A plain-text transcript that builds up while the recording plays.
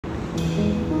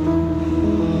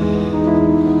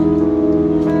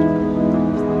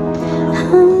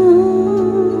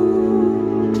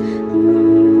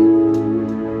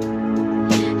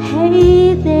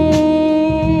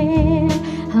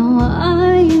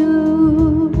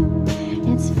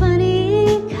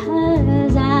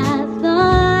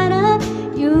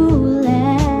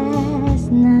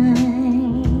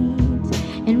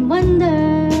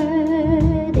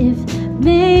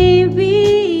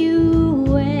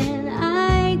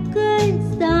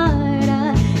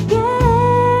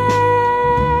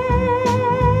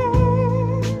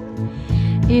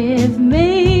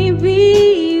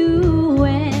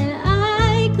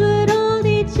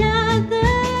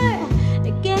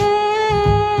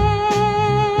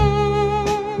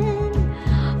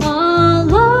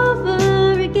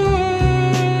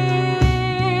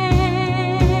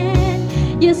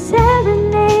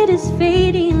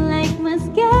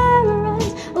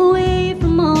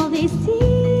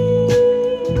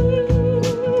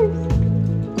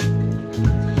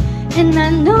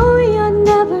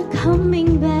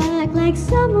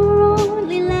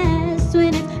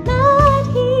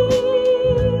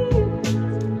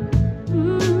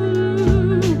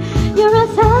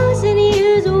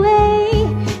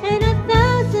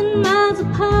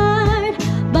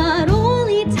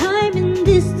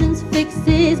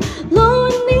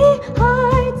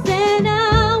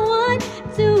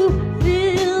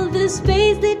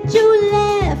space that you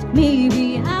left me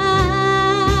behind,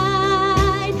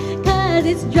 'cause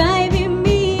it's driving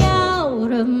me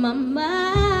out of my mind.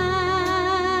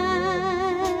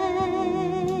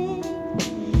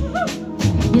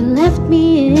 You left me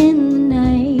in the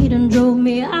night and drove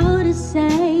me out of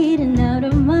sight and out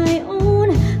of my own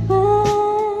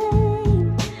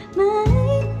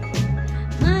mind,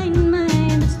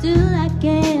 but still I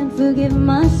can't forgive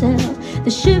myself.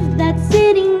 The shift that's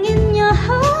sitting in your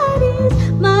heart is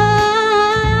mine.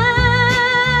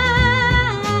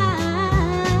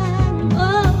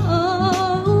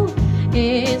 Oh,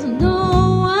 it's no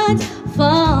one's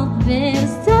fault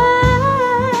this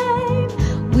time.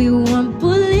 We weren't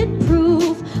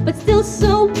bulletproof, but still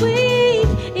so weak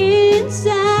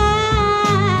inside,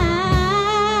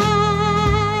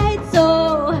 so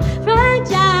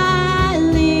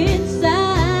fragile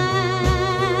inside.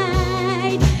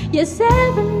 Your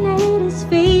serenade is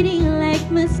fading like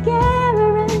mascara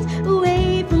runs away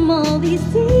from all these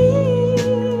tears,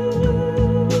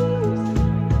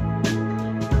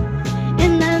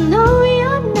 and I know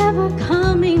you're never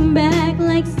coming back,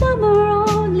 like summer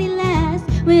only lasts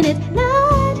when it's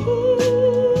not here.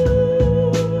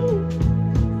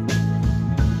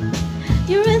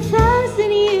 You're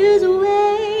 1,000 years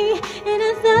away and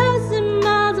 1,000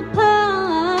 miles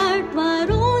apart, but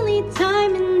only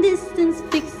time and distance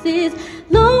fixes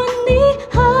lonely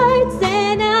hearts.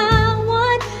 And I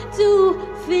want to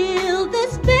fill the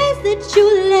space that you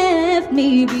left me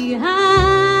behind,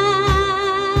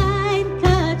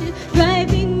 'cause you're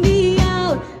driving me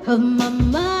out of my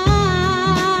mind,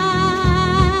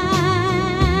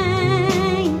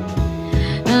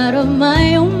 out of my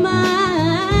own